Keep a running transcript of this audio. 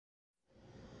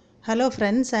Hello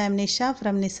friends, I am Nissa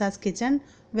from Nissa's Kitchen.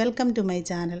 Welcome to my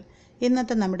channel.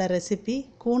 ഇന്നത്തെ നമ്മുടെ recipe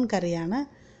കൂൺ കറിയാണ്.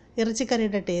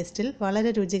 ഇറച്ചിക്കറിയുടെ ടേസ്റ്റിൽ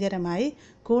വളരെ രുചികരമായി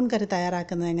കൂൺ കറി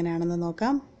തയ്യാറാക്കുന്നത് എങ്ങനെയാണെന്ന്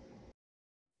നോക്കാം.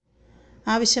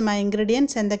 ആവശ്യമായ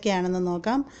ഇൻഗ്രീഡിയൻസ് എന്തൊക്കെയാണെന്ന്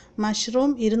നോക്കാം. Mushroom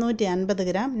 250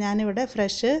 gram. ഞാനിവിടെ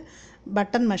ഫ്രഷ്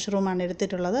ബട്ടൺ മഷ്റൂമാണ്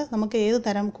എടുത്തിട്ടുള്ളത്. നമുക്ക് ഏത്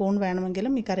തരം കൂൺ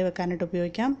വേണമെങ്കിലും ഈ കറി വെക്കാനായിട്ട്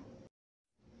ഉപയോഗിക്കാം.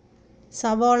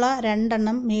 സവോള 2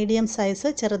 എണ്ണം മീഡിയം സൈസ്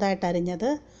ചെറുതായിട്ട്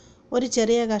അരിഞ്ഞത്, ഒരു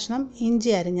ചെറിയ കഷ്ണം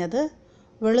ഇഞ്ചി അരിഞ്ഞത്,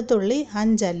 വെളുത്തുള്ളി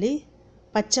 5 അല്ലി,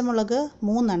 പച്ചമുളക്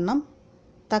 3 എണ്ണം,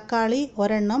 തക്കാളി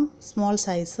 1 എണ്ണം സ്മോൾ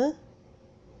സൈസ്,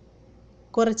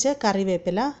 കുറച്ച്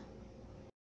കറിവേപ്പില,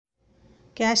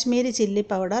 Kashmiri chilli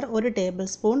powder 1 table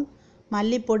spoon,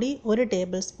 മല്ലിപ്പൊടി 1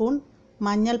 ടേബിൾ സ്പൂൺ,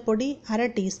 മഞ്ഞൾപ്പൊടി 1/2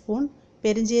 ടീസ്പൂൺ,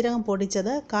 പെരിഞ്ജീരകം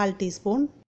പൊടിച്ചത് 1/4 teaspoon,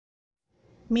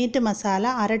 meet masala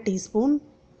 1/2 teaspoon,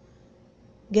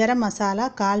 garam masala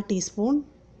 1/4 teaspoon,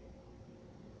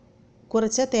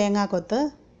 കുറച്ച് തേങ്ങാക്കൊത്ത്,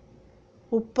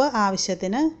 ഉപ്പ്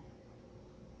ആവശ്യത്തിന്,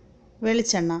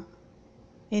 വെളിച്ചെണ്ണ.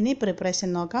 ഇനി പ്രിപ്പറേഷൻ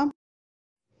നോക്കാം.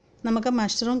 നമുക്ക്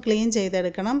മഷ്റൂം ക്ലീൻ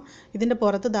ചെയ്തെടുക്കണം. ഇതിൻ്റെ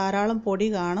പുറത്ത് ധാരാളം പൊടി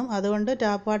കാണും. അതുകൊണ്ട്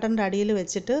ടാപ്പ് വാട്ടറിൻ്റെ അടിയിൽ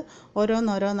വെച്ചിട്ട്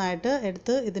ഓരോന്നോരോന്നായിട്ട്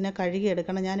എടുത്ത് ഇതിനെ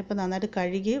കഴുകിയെടുക്കണം. ഞാനിപ്പോൾ നന്നായിട്ട്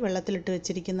കഴുകി വെള്ളത്തിലിട്ട്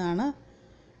വെച്ചിരിക്കുന്നതാണ്.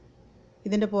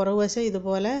 ഇതിൻ്റെ പുറകുവശം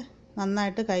ഇതുപോലെ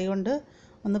നന്നായിട്ട് കൈകൊണ്ട്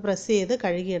ഒന്ന് പ്രസ് ചെയ്ത്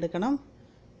കഴുകിയെടുക്കണം.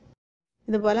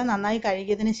 ഇതുപോലെ നന്നായി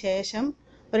കഴുകിയതിന് ശേഷം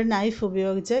ഒരു നൈഫ്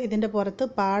ഉപയോഗിച്ച് ഇതിൻ്റെ പുറത്ത്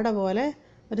പാട പോലെ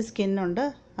ഒരു സ്കിന്നുണ്ട്,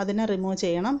 അതിനെ റിമൂവ്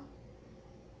ചെയ്യണം.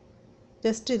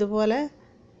 ജസ്റ്റ് ഇതുപോലെ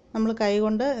നമ്മൾ കൈ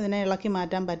കൊണ്ട് ഇതിനെ ഇളക്കി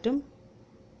മാറ്റാൻ പറ്റും.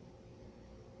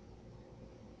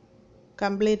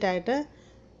 കംപ്ലീറ്റ് ആയിട്ട്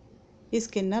ഈ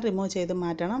സ്കിന്ന് റിമൂവ് ചെയ്ത്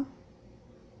മാറ്റണം.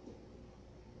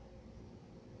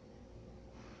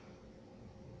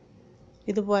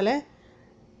 ഇതുപോലെ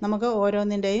നമുക്ക്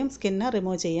ഓരോന്നിൻ്റെയും സ്കിന്ന്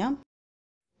റിമൂവ് ചെയ്യാം.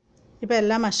 ഇപ്പോൾ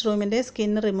എല്ലാ മഷ്റൂമിൻ്റെ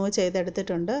സ്കിന്ന് റിമൂവ്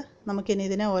ചെയ്തെടുത്തിട്ടുണ്ട്. നമുക്കിനി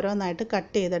ഇതിനെ ഓരോന്നായിട്ട്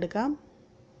കട്ട് ചെയ്തെടുക്കാം.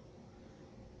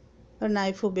 ഒരു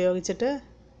നൈഫ് ഉപയോഗിച്ചിട്ട്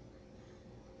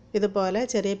ഇതുപോലെ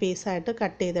ചെറിയ പീസായിട്ട്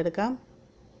കട്ട് ചെയ്തെടുക്കാം.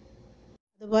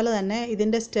 അതുപോലെ തന്നെ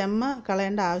ഇതിൻ്റെ സ്റ്റെമ്മ്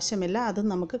കളയേണ്ട ആവശ്യമില്ല,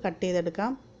 അതും നമുക്ക് കട്ട്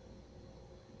ചെയ്തെടുക്കാം.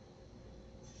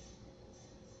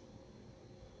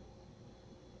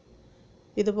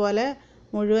 ഇതുപോലെ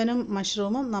മുഴുവനും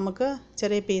മഷ്റൂമും നമുക്ക്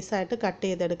ചെറിയ പീസായിട്ട് കട്ട്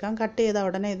ചെയ്തെടുക്കാം. കട്ട് ചെയ്ത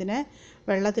ഉടനെ ഇതിനെ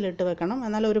വെള്ളത്തിലിട്ട് വെക്കണം.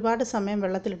 എന്നാൽ ഒരുപാട് സമയം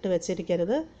വെള്ളത്തിലിട്ട്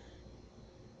വെച്ചിരിക്കരുത്.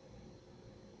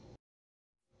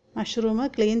 മഷ്റൂം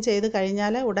ക്ലീൻ ചെയ്ത്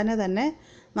കഴിഞ്ഞാൽ ഉടനെ തന്നെ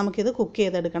നമുക്കിത് കുക്ക്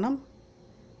ചെയ്തെടുക്കണം.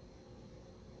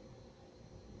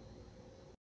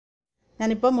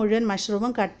 ഞാനിപ്പോൾ മുഴുവൻ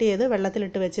മഷ്റൂമും കട്ട് ചെയ്ത്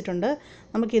വെള്ളത്തിലിട്ട് വെച്ചിട്ടുണ്ട്.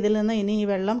 നമുക്കിതിൽ നിന്ന് ഇനി ഈ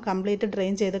വെള്ളം കംപ്ലീറ്റ്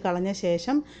ഡ്രെയിൻ ചെയ്ത് കളഞ്ഞ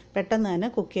ശേഷം പെട്ടെന്ന് തന്നെ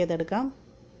കുക്ക് ചെയ്തെടുക്കാം.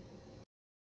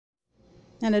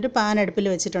 ഞാനൊരു പാൻ അടുപ്പിൽ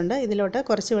വെച്ചിട്ടുണ്ട്. ഇതിലോട്ട്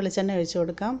കുറച്ച് വെളിച്ചെണ്ണ ഒഴിച്ചു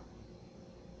കൊടുക്കാം.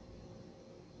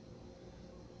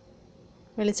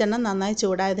 വെളിച്ചെണ്ണ നന്നായി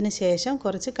ചൂടായതിന് ശേഷം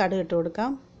കുറച്ച് കടുക് ഇട്ട്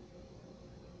കൊടുക്കാം.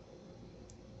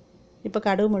 ഇപ്പോൾ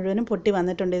കടുക് മുഴുവനും പൊട്ടി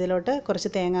വന്നിട്ടുണ്ട്. ഇതിലോട്ട്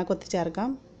കുറച്ച് തേങ്ങാക്കൊത്ത്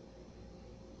ചേർക്കാം.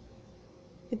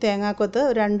 ഈ തേങ്ങാക്കൊത്ത്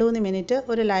ഒരു 2-3 മിനിറ്റ്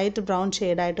ഒരു ലൈറ്റ് ബ്രൗൺ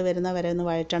ഷെയ്ഡായിട്ട് വരുന്ന വരെ ഒന്ന്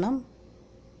വഴറ്റണം.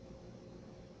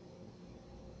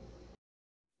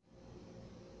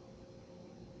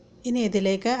 ഇനി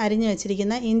ഇതിലേക്ക് അരിഞ്ഞു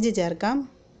വെച്ചിരിക്കുന്ന ഇഞ്ചി ചേർക്കാം,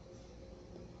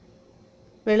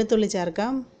 വെളുത്തുള്ളി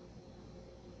ചേർക്കാം.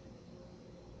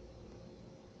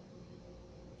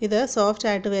 ഇത് സോഫ്റ്റ്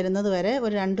ആയിട്ട് വരുന്നത് വരെ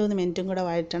ഒരു 2-3 മിനിറ്റും കൂടെ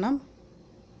വഴറ്റണം.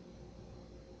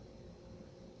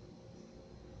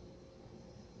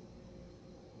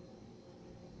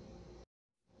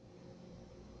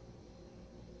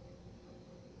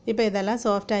 ഇപ്പോൾ ഇതെല്ലാം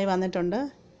സോഫ്റ്റായി വന്നിട്ടുണ്ട്.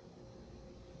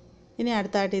 ഇനി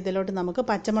അടുത്തായിട്ട് ഇതിലോട്ട് നമുക്ക്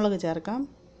പച്ചമുളക് ചേർക്കാം,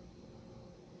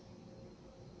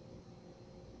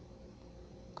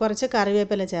 കുറച്ച്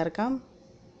കറിവേപ്പില ചേർക്കാം,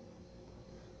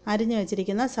 അരിഞ്ഞു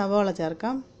വെച്ചിരിക്കുന്ന സവോള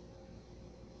ചേർക്കാം,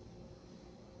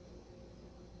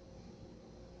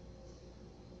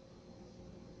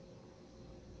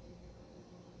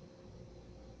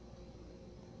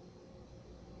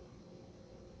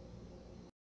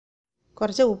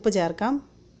 കുറച്ച് ഉപ്പ് ചേർക്കാം.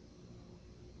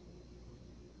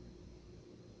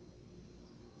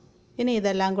 ഇനി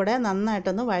ഇതെല്ലാം കൂടെ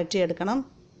നന്നായിട്ടൊന്ന് വഴറ്റിയെടുക്കണം.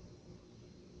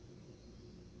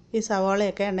 ഈ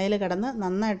സവാളയൊക്കെ എണ്ണയിൽ കിടന്ന്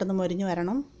നന്നായിട്ടൊന്ന് മൊരിഞ്ഞു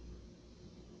വരണം.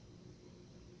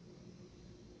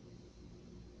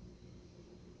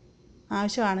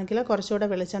 ആവശ്യമാണെങ്കിൽ കുറച്ചുകൂടെ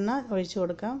വെളിച്ചെണ്ണ ഒഴിച്ചു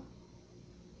കൊടുക്കാം.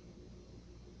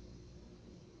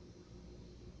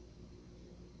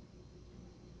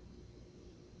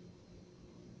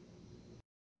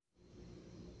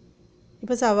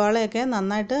 ഇപ്പോൾ സവാളയൊക്കെ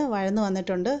നന്നായിട്ട് വഴന്നു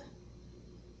വന്നിട്ടുണ്ട്.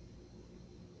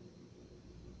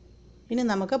 ഇനി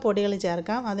നമുക്ക് പൊടികൾ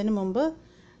ചേർക്കാം. അതിനു മുമ്പ്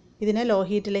ഇതിനെ ലോ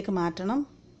ഹീറ്റിലേക്ക് മാറ്റണം.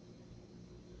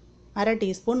 1/2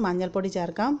 ടീസ്പൂൺ മഞ്ഞൾപ്പൊടി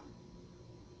ചേർക്കാം,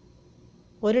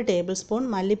 1 ടേബിൾ സ്പൂൺ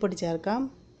മല്ലിപ്പൊടി ചേർക്കാം.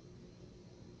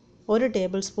 1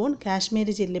 table spoon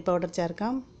Kashmiri chilli powder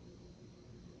ചേർക്കാം.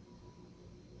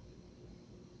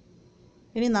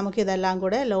 ഇനി നമുക്കിതെല്ലാം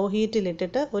കൂടെ ലോ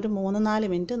ഹീറ്റിലിട്ടിട്ട് ഒരു 3-4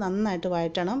 മിനിറ്റ് നന്നായിട്ട്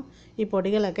വഴറ്റണം. ഈ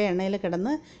പൊടികളൊക്കെ എണ്ണയിൽ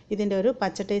കിടന്ന് ഇതിൻ്റെ ഒരു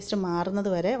പച്ച ടേസ്റ്റ് മാറുന്നത്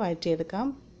വരെ വഴറ്റിയെടുക്കാം.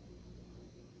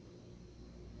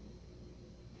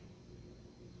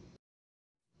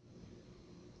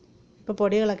 ഇപ്പോൾ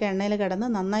പൊടികളൊക്കെ എണ്ണയിൽ കിടന്ന്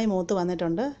നന്നായി മൂത്ത്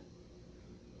വന്നിട്ടുണ്ട്.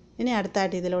 ഇനി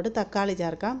അടുത്തായിട്ട് ഇതിലോട്ട് തക്കാളി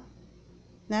ചേർക്കാം.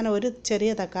 ഞാൻ ഒരു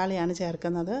ചെറിയ തക്കാളിയാണ്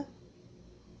ചേർക്കുന്നത്.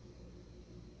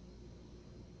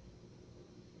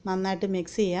 നന്നായിട്ട്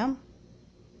മിക്സ് ചെയ്യാം.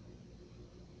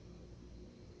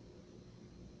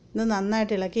 ഇത്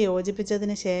നന്നായിട്ട് ഇളക്കി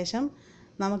യോജിപ്പിച്ചതിന് ശേഷം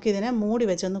നമുക്കിതിനെ മൂടി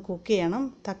വെച്ചൊന്ന് കുക്ക് ചെയ്യണം.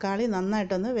 തക്കാളി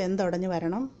നന്നായിട്ടൊന്ന് വെന്തുടഞ്ഞ്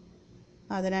വരണം.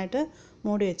 അതിനായിട്ട്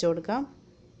മൂടി വെച്ച് കൊടുക്കാം.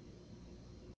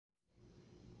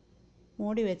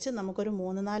 മൂടി വെച്ച് നമുക്കൊരു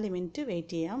 3-4 മിനിറ്റ്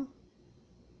വെയിറ്റ് ചെയ്യാം.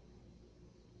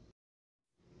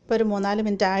 ഇപ്പോൾ ഒരു 3-4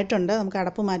 മിനിറ്റ് ആയിട്ടുണ്ട്. നമുക്ക്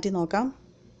അടപ്പ് മാറ്റി നോക്കാം.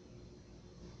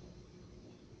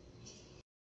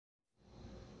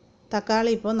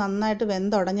 തക്കാളി ഇപ്പോൾ നന്നായിട്ട്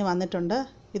വെന്തുടഞ്ഞ് വന്നിട്ടുണ്ട്.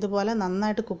 ഇതുപോലെ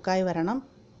നന്നായിട്ട് കുക്കായി വരണം.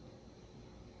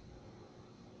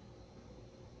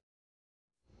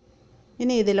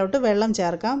 ഇനി ഇതിലോട്ട് വെള്ളം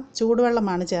ചേർക്കാം.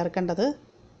 ചൂടുവെള്ളമാണ് ചേർക്കേണ്ടത്.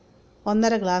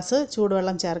 1.5 ഗ്ലാസ്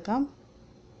ചൂടുവെള്ളം ചേർക്കാം.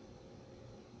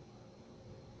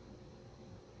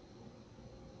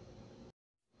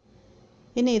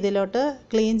 ഇനി ഇതിലോട്ട്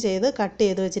ക്ലീൻ ചെയ്ത് കട്ട്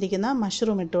ചെയ്ത് വെച്ചിരിക്കുന്ന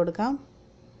മഷ്റൂം ഇട്ട് കൊടുക്കാം.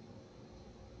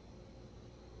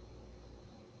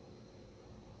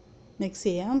 മിക്സ്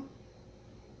ചെയ്യാം.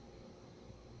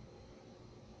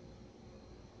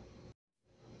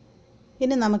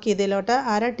 ഇനി നമുക്ക് ഇതിലോട്ട്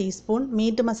 1/2 ടീസ്പൂൺ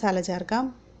മീറ്റ് മസാല ചേർക്കാം.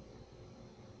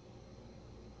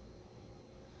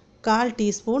 1/4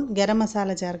 ടീസ്പൂൺ ഗരം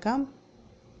മസാല ചേർക്കാം.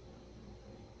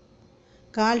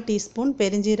 1/4 ടീസ്പൂൺ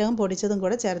പെരിഞ്ജീരകം പൊടിച്ചതും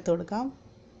കൂടെ ചേർത്ത് കൊടുക്കാം.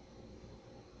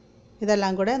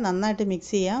 ഇതെല്ലാം കൂടെ നന്നായിട്ട്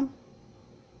മിക്സ് ചെയ്യാം.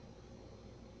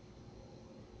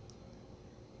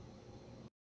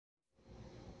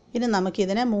 ഇനി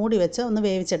നമുക്കിതിനെ മൂടി വെച്ച് ഒന്ന്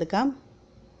വേവിച്ചെടുക്കാം.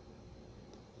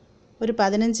 ഒരു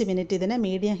 15 മിനിറ്റ് ഇതിനെ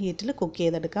മീഡിയം ഹീറ്റിൽ കുക്ക്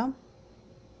ചെയ്തെടുക്കാം.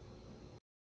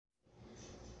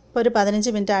 ഇപ്പോൾ ഒരു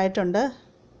 15 മിനിറ്റ് ആയിട്ടുണ്ട്.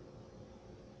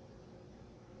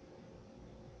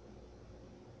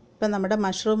 ഇപ്പം നമ്മുടെ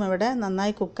മഷ്റൂം ഇവിടെ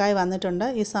നന്നായി കുക്കായി വന്നിട്ടുണ്ട്.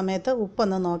 ഈ സമയത്ത്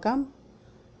ഉപ്പൊന്ന് നോക്കാം.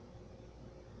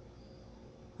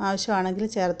 ആവശ്യമാണെങ്കിൽ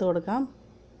ചേർത്ത് കൊടുക്കാം.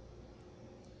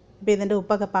 ഇപ്പോൾ ഇതിൻ്റെ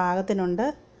ഉപ്പൊക്കെ പാകത്തിനുണ്ട്.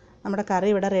 നമ്മുടെ കറി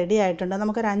ഇവിടെ റെഡി ആയിട്ടുണ്ട്.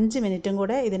 നമുക്കൊരു 5 മിനിറ്റും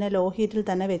കൂടെ ഇതിനെ ലോ ഹീറ്റിൽ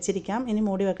തന്നെ വെച്ചിരിക്കാം. ഇനി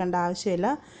മൂടി വെക്കേണ്ട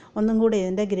ആവശ്യമില്ല. ഒന്നും കൂടി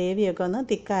ഇതിൻ്റെ ഗ്രേവിയൊക്കെ ഒന്ന്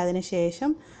തിക്കായതിന്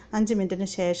ശേഷം 5 മിനിറ്റിന്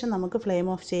ശേഷം നമുക്ക് ഫ്ലെയിം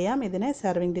ഓഫ് ചെയ്യാം. ഇതിനെ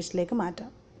സെർവിങ് ഡിഷിലേക്ക് മാറ്റാം.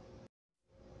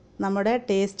 നമ്മുടെ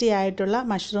ടേസ്റ്റി ആയിട്ടുള്ള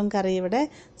മഷ്റൂം കറി ഇവിടെ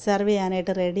സെർവ്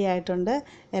ചെയ്യാനായിട്ട് റെഡി ആയിട്ടുണ്ട്.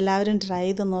 എല്ലാവരും ട്രൈ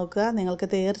ചെയ്ത് നോക്കുക. നിങ്ങൾക്ക്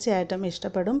തീർച്ചയായിട്ടും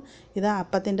ഇഷ്ടപ്പെടും. ഇത്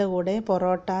അപ്പത്തിൻ്റെ കൂടെ,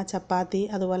 പൊറോട്ട, ചപ്പാത്തി,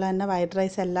 അതുപോലെ തന്നെ വൈറ്റ്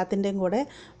റൈസ് എല്ലാത്തിൻ്റെയും കൂടെ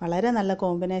വളരെ നല്ല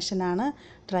കോമ്പിനേഷനാണ്.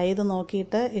 ട്രൈ ചെയ്ത്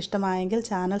നോക്കിയിട്ട് ഇഷ്ടമായെങ്കിൽ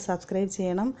ചാനൽ സബ്സ്ക്രൈബ്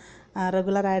ചെയ്യണം.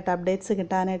 റെഗുലറായിട്ട് അപ്ഡേറ്റ്സ്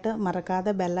കിട്ടാനായിട്ട്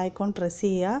മറക്കാതെ ബെല്ലൈക്കോൺ പ്രസ്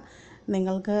ചെയ്യുക.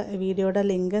 നിങ്ങൾക്ക് വീഡിയോയുടെ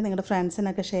ലിങ്ക് നിങ്ങളുടെ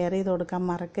ഫ്രണ്ട്സിനൊക്കെ ഷെയർ ചെയ്ത് കൊടുക്കാൻ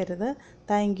മറക്കരുത്.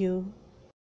 താങ്ക്